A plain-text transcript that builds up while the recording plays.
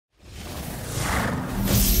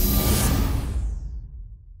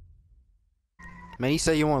Man, you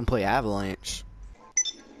say you want to play Avalanche.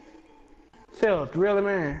 Self, really,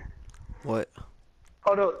 man. What?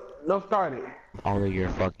 Hold up, don't start it. All of your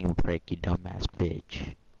fucking prick, you dumbass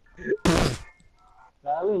bitch.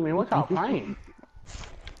 Golly, man, what y'all playing?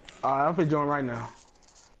 Alright, I'm finna join right now.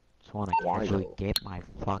 Just wanna casually get my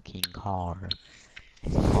fucking car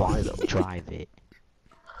and drive it.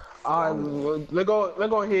 Alright, let's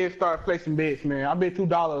go ahead and start placing bets, man. I bet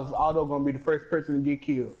 $2 Aldo gonna be the first person to get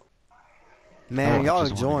killed. Man, y'all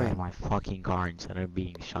just wanna join. drive my fucking car instead of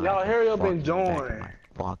being shot. Y'all in the hurry up and fucking back join. of my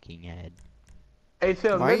fucking head. Hey,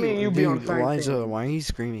 Self, let me and you be on the same Elijah, team. why are you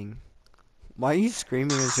screaming? Why are you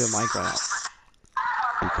screaming into a mic right now?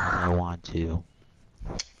 Because I want to.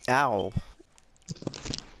 Ow.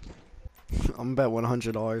 I'm bet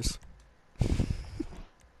 $100.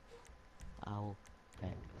 I'll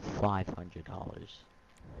bet $500.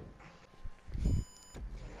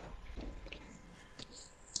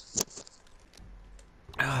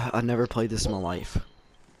 I never played this in my life.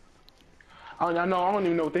 Oh, I know, I don't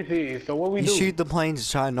even know what this is. So what we You do? shoot the planes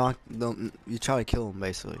to try to knock them. You try to kill them,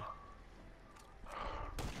 basically.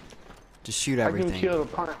 Just shoot I can everything. kill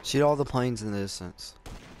the punch. Shoot all the planes in the distance.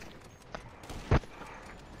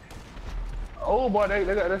 Oh boy, they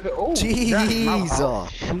got that's it. Oh, Jeez.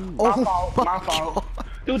 my fault. My fault.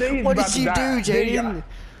 Dude, they What about did you to do, die. Jaden?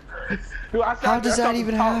 Dude, I shot, How does I shot that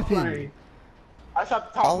even the top happen? plane. I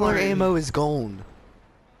shot the top All our plane. ammo is gone.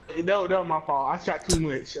 No, that was my fault. I shot too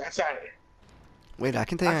much. I shot it. Wait, I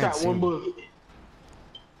can think I shot one bullet.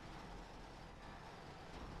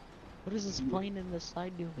 What is this plane in the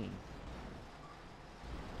side doing?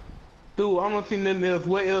 Dude, I don't see nothing else.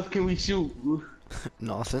 What else can we shoot?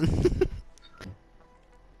 Nothing.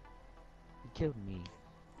 You killed me.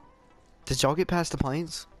 Did y'all get past the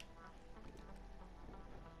planes?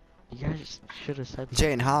 You guys should have said Jaden,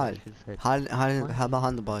 something. hide. You should've said Hide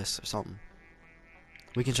behind the bus or something.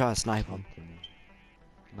 We can try to snipe them. something.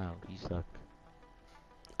 No, you suck.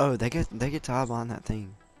 Oh, they get to hide behind that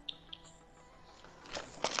thing.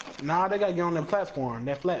 Nah, they gotta get on that platform.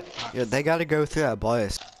 That flat. Yeah, they gotta go through that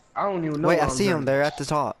bus. I don't even know. Wait, what I I'm see them. doing. They're at the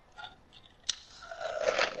top.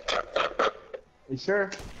 You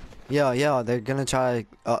sure? Yeah, they're gonna try.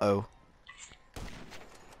 Uh-oh.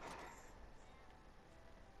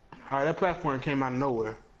 Alright, that platform came out of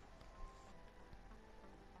nowhere.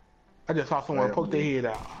 I just saw someone poke their head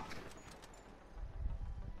out.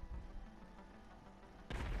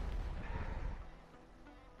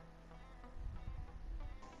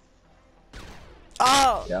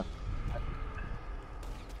 Oh! Yeah.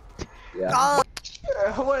 Yeah. Oh!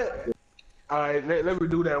 What? Alright, let me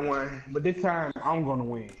do that one. But this time, I'm gonna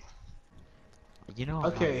win. You know I'm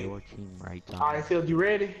Okay. on your team, right? Tom? Alright, Phil, you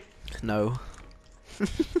ready? No.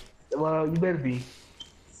 Well, you better be.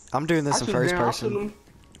 I'm doing this in first person.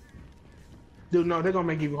 Dude, no, they're gonna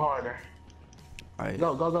make it even harder. Alright.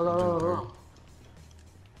 Go.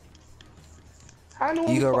 I know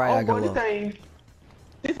You go right, I go this left.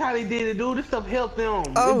 This how they did it, dude. This stuff helped them.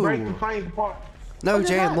 Oh. They break the planes apart. No, Look at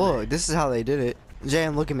Jan, that. look. This is how they did it.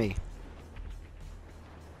 Jan, look at me.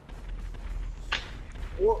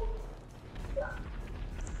 What?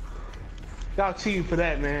 Y'all cheating for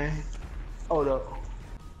that, man. Hold up.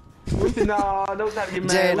 We can, don't try to get mad.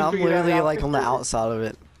 Jan, We I'm figured it literally out. like on the outside of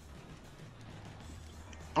it.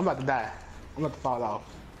 I'm about to die. I'm about to fall off.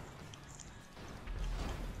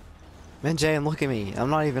 Man, Jan, look at me.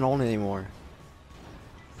 I'm not even on it anymore.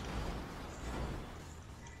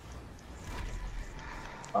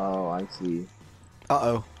 Oh, I see.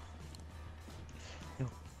 Uh-oh. No,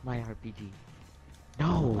 my RPG.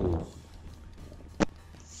 No!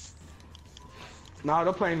 Nah,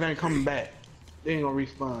 the planes ain't coming back. They ain't gonna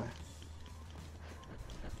respawn.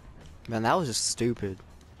 Man, that was just stupid.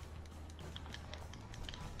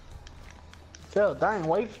 Phil, dang,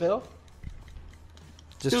 wait, Phil.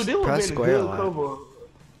 Just Dude, this would press have been a square a good lot. cover.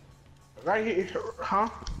 Right here, huh?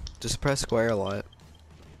 Just press square a lot.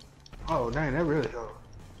 Oh, dang, that really helped.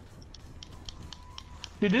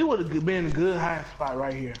 Dude, this would have been a good high spot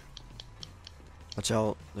right here. Watch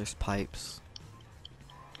out. There's pipes.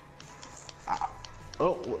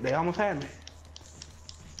 Oh, they almost had me.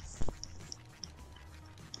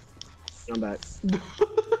 I'm back.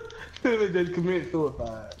 They just committed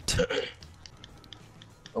suicide.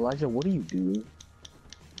 Elijah, what do you do?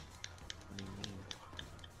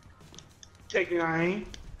 Taking our aim.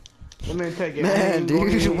 Let me take it. Man, Aim, go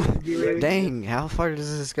ahead, get dude. ready. Dang, how far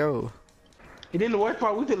does this go? And then the worst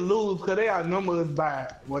part, we could lose because they outnumber us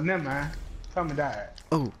by, well, never mind. Tommy died.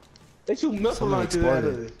 Oh, They shoot missile Someone launchers at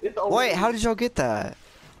exploded. us. It's over. wait, how did y'all get that?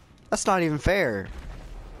 That's not even fair.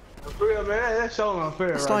 For real, man, that's so unfair.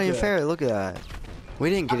 That's right not even there. fair. Look at that. We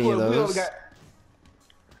didn't I get any of swear, we those. would've got,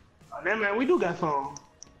 That man, we do got some.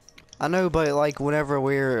 I know, but like whenever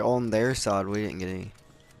we're on their side, we didn't get any.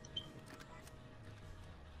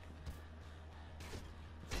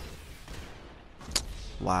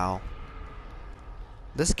 Wow.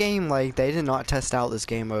 This game, like, they did not test out this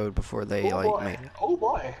game mode before they, like, made it. Oh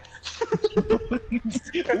boy.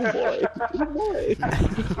 Oh boy.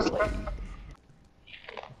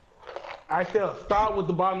 I tell, start with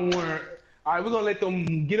the bottom one. All right, we're gonna let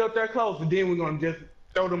them get up there close, and then we're gonna just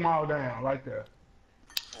throw them all down right there.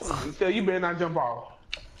 So you better not jump off.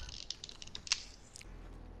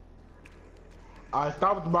 All right,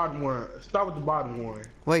 start with the bottom one. Start with the bottom one.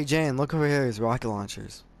 Wait, Jan, look over here. There's rocket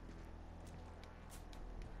launchers.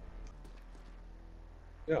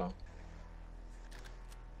 Yeah.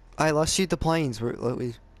 Alright, let's shoot the planes.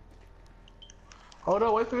 Hold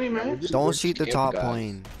on, wait for me, man. Don't shoot the top guys.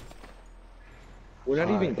 plane. We're not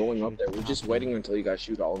even Alright. going up there. We're just waiting until you guys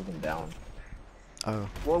shoot all of them down. Oh.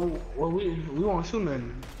 Well, we won't shoot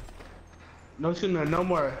nothing. No shoot nothing, no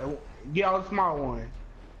more. Get all the small ones.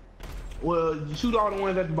 Well, you shoot all the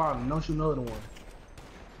ones at the bottom. Don't shoot no other one.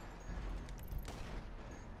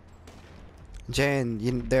 Jan,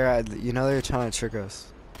 you know they're trying to trick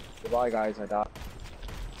us. Goodbye, guys. I died.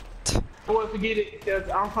 Boy, forget it.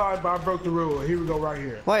 I'm sorry, but I broke the rule. Here we go, right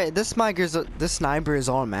here. Wait, this sniper is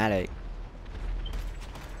automatic.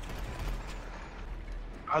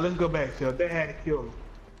 Let's go back, so they had to kill him.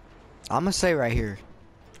 I'm gonna say right here.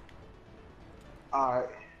 All right.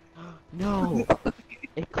 No!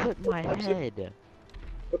 It clipped my head.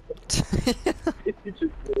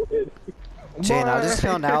 Jan, I Boy. just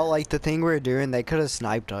found out, like, the thing we're doing, they could have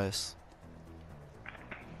sniped us.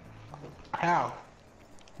 How?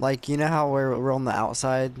 Like, you know how we're on the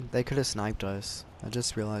outside? They could have sniped us. I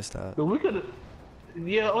just realized that. But we could have.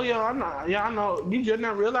 Yeah. Oh yeah. I'm not. Yeah, I know. You just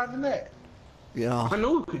not realizing that. Yeah. I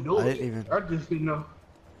knew we could do I it. didn't even- I just didn't know.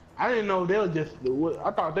 I didn't know they were just.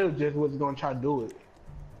 I thought they were just was gonna try to do it.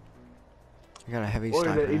 I got a heavy Or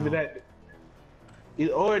sniper that, either now.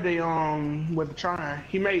 that. Or they with trying.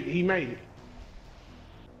 He made it. He made it.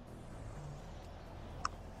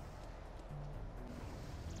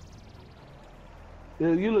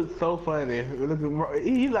 Dude, you look so funny.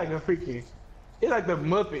 He's like a freaking. He's like the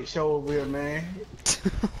Muppet Show over here, man.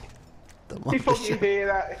 The He Muppet poke his Show. head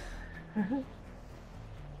out.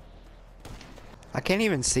 I can't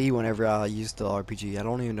even see whenever I use the RPG. I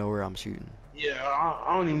don't even know where I'm shooting. Yeah,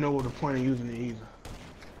 I don't even know what the point of using it either.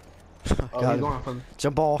 Oh, Got he's it. going from.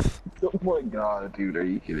 Jump off. Oh my god, dude. Are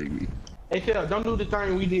you kidding me? Hey, Phil, don't do the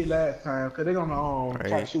thing we did last time, cause they're gonna try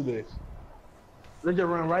to Right. shoot us. Let's just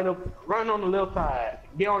run on the left side,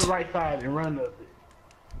 get on the right side, and run up.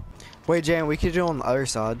 Wait, Jan, we could do it on the other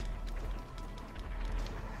side.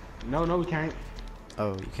 No, we can't.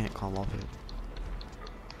 Oh, you can't climb off it.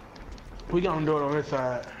 We gonna do it on this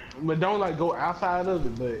side, but don't like go outside of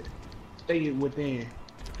it, but stay within.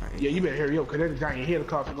 Alright. Yeah, you better hurry up, cause there's a giant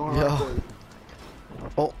helicopter going Yeah. right for you.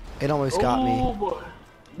 Oh, it almost got me. Oh boy,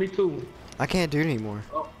 me too. I can't do it anymore.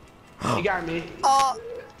 He got me. Oh,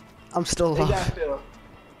 I'm still They got alive. Phil.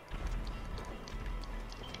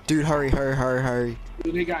 Dude, hurry.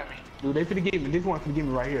 Dude, they got me. Dude, they finna get me. This one finna get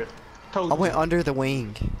me right here. Told I you. went under the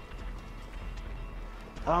wing.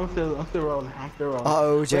 I'm still rolling.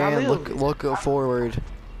 Uh-oh, But I Jan, live. look forward.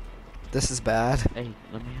 This is bad. Hey,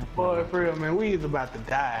 let me have Boy, my for real, man, we is about to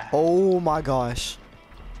die. Oh my gosh.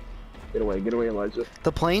 Get away, Elijah.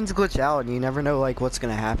 The planes glitch out and you never know like what's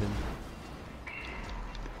gonna happen.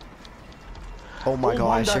 Oh my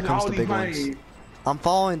gosh, here comes the big ones. I'm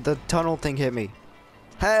falling, the tunnel thing hit me.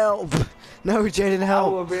 Help! No, Jaden,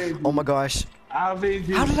 help! Oh my gosh. How did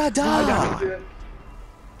How did I die?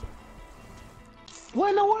 What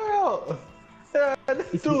in the world?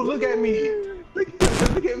 Dude, look at me.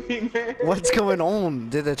 Look at me, man. What's going on?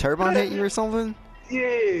 Did the turbine hit you or something?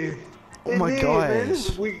 Yeah. Oh It my did, man. This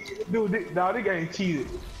gosh. is weak. Dude, they ain't cheated.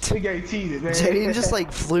 They ain't cheated, man. Jaden just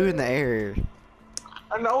like flew in the air.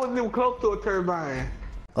 I know I wasn't even close to a turbine.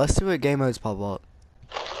 Let's see what game modes pop up.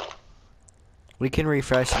 We can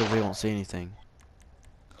refresh it if we don't see anything.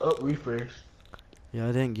 Oh, refresh. Yeah,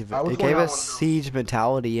 I didn't give it. Which It one gave I us wanna do? siege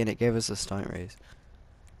mentality and it gave us a stunt race.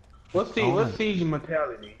 What's Oh, what's my- siege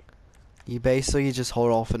mentality? You basically just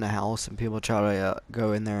hold off in the house and people try to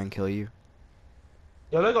go in there and kill you.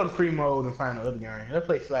 Yo, let's go to free mode and find the other game. Let's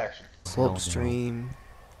play Slasher. Hell no. Slipstream,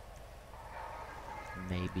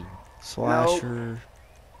 maybe. slasher.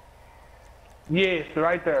 Yes,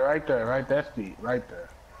 right there. That's the right there.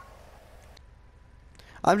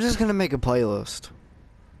 I'm just gonna make a playlist.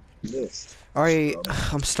 Yes. Alright,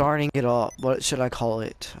 I'm starting it up. What should I call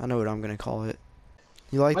it? I know what I'm gonna call it.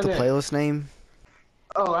 You like the Okay. playlist name?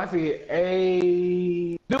 Oh, I see it.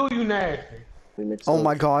 A. Dude, you nasty. Oh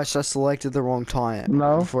my gosh, I selected the wrong time.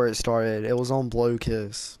 No. Before it started. It was on Blow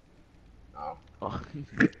Kiss. Okay.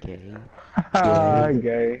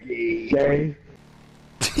 Gay. Gay.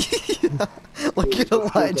 Look at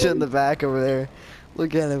Elijah in the back over there.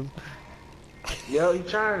 Look at him. Yo, he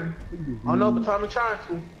trying. I know the time he's trying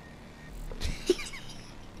to.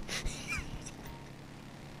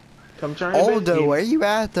 Come trying. Aldo, where you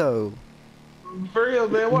at though? For real,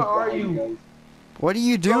 man, what are you? What are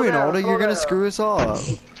you doing, down, Aldo? slow You're gonna down. screw us up.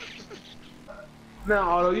 Now,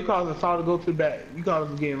 although you caused us all to go to the back. You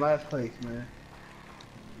caused us to get in last place, man.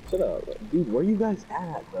 Shut up, dude. Where you guys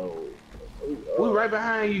at, though? We right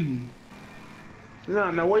behind you.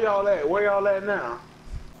 No, where y'all at? Where y'all at now?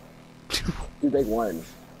 Dude, they won.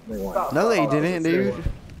 They won. Stop, No, they stop. didn't, dude.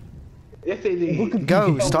 Yes, they did.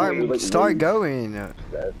 Go, start going.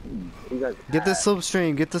 You guys Get the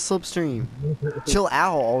slipstream, get the slipstream. Chill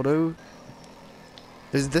out, Aldo.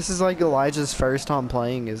 This is like Elijah's first time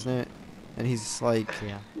playing, isn't it? And he's like,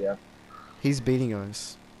 Yeah. he's beating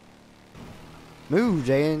us. Move,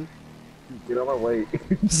 Jaden. Get on my way.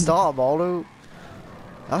 Stop, Aldo.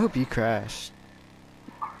 I hope you crash.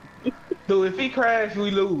 Dude, if he crashed,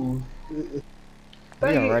 we lose. We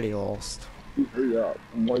Dang it. already lost. Hurry up.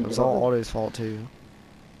 It was all Aldo's fault too.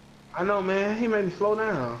 I know, man. He made me slow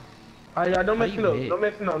down. Alright, don't mess it up. Don't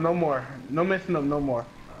mess it up no more. No messing up no more.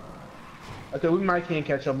 Okay, we might can't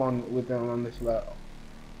catch up with them on this lap.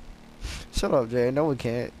 Shut up, Jaden. No one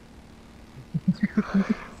can't.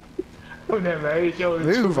 Whatever. I ain't showing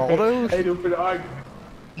Move, Aldo. I ain't even finna argue.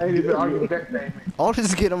 I ain't even argue with that statement.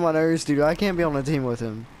 Aldo's getting on my nerves, dude. I can't be on a team with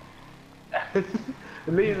him. I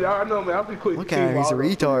know, man. I'm gonna quit. Look at him. He's a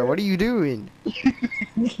retard. What are you doing?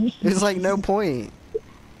 There's like no point.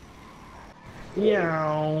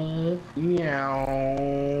 Meow.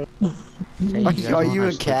 Meow. Are you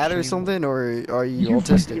a cat or something, or are you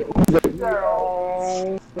autistic?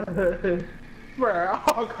 Meow. Bro,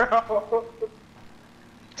 oh, girl.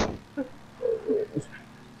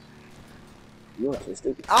 You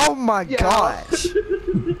autistic? Oh my Yeah. gosh!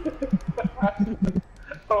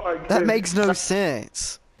 Oh my That makes no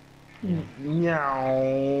sense.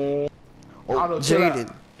 Meow. Oh,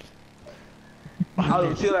 Jaden.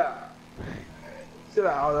 Auto, chill out. Chill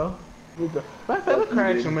out, Auto. Let's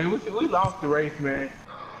crash him, man. We lost the race, man.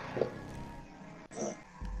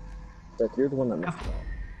 Like, you're the one that messed up.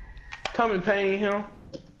 Come and paying him.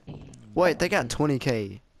 Wait, they got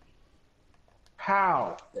 20k.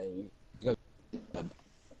 How?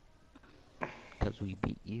 Because we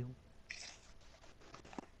beat you.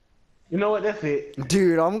 You know what? That's it.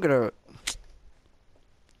 Dude, I'm gonna...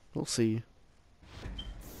 We'll see.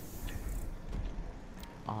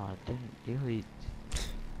 Aw, don't do it.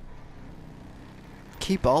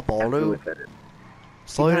 Keep up, Aldo.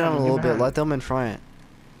 Slow down a little bit. Let them in front.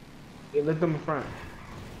 Yeah, let them in front.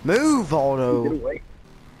 Move, Get Aldo. away.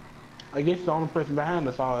 I guess the only person behind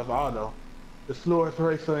us all is Auto. The slowest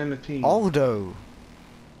racer in the team. Aldo.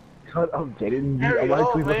 Shut up, Jaden. Hurry I'm up,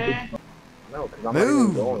 actually man. No, because I'm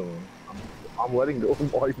Move. letting go. I'm letting go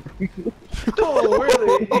while you Oh,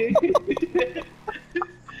 really?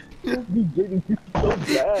 Jaden, you're so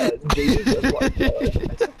bad. Jaden, that's why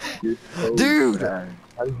you're so Dude. bad.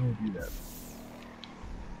 How did you do that?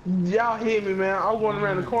 Y'all hit me, man. I was going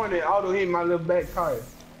around the corner and Auto hit my little back tire.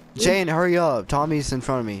 Jane, hurry up. Tommy's in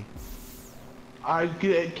front of me. I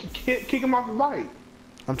kick him off the bike.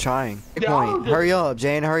 I'm trying. Yeah, Checkpoint. I'll Hurry up,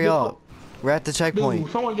 Jane. Hurry Yo. up. We're at the checkpoint.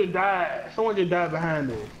 Dude, someone just died. Someone just died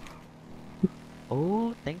behind us.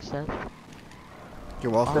 Oh, thanks, Seth.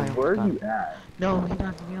 You're welcome. Oh. Where are you at? No, he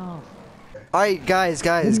knocked me off. Alright, guys,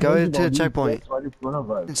 go to the checkpoint. That's right in front of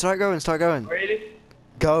us. And start going. Ready?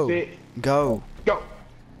 Go. Sit. Go. Go.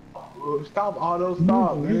 Stop, Auto.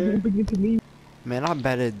 Stop, man. Into me. Man, I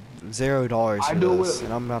betted $0 I for do this, it.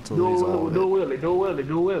 and I'm about to Do lose all of it. Willie. Do Willie.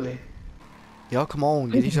 Do Willie. Y'all, come on,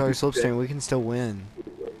 get each other slipstream. We can still win.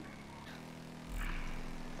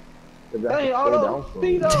 Dang, Auto.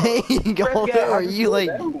 Speed up. Dang, Press Aldo, gas. are you like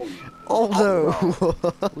Aldo? Auto,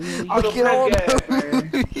 Look at Aldo. press gas,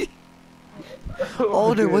 man.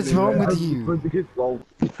 Aldo, what's wrong with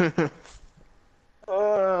you?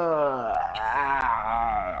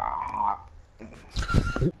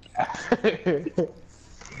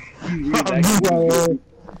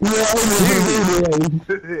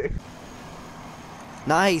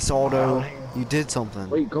 Nice, Aldo. You did something.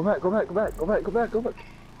 Wait, go back. You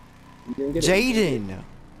didn't get it. Jaden.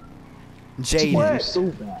 You're Jaden. so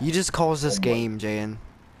bad. You just caused this game, Jaden.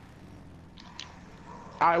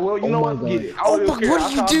 Alright, well, you know what? Get it. Oh, but what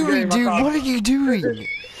are you doing, dude? What are you doing?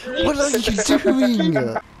 What are you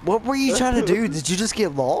doing? What were you trying to do? Did you just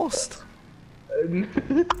get lost? Dude,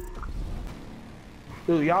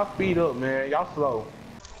 y'all speed up, man. Y'all slow.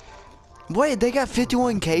 Wait, they got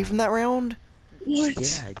 51K from that round? Yeah,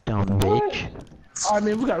 dumb bitch. I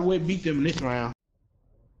mean, we gotta beat them in this round.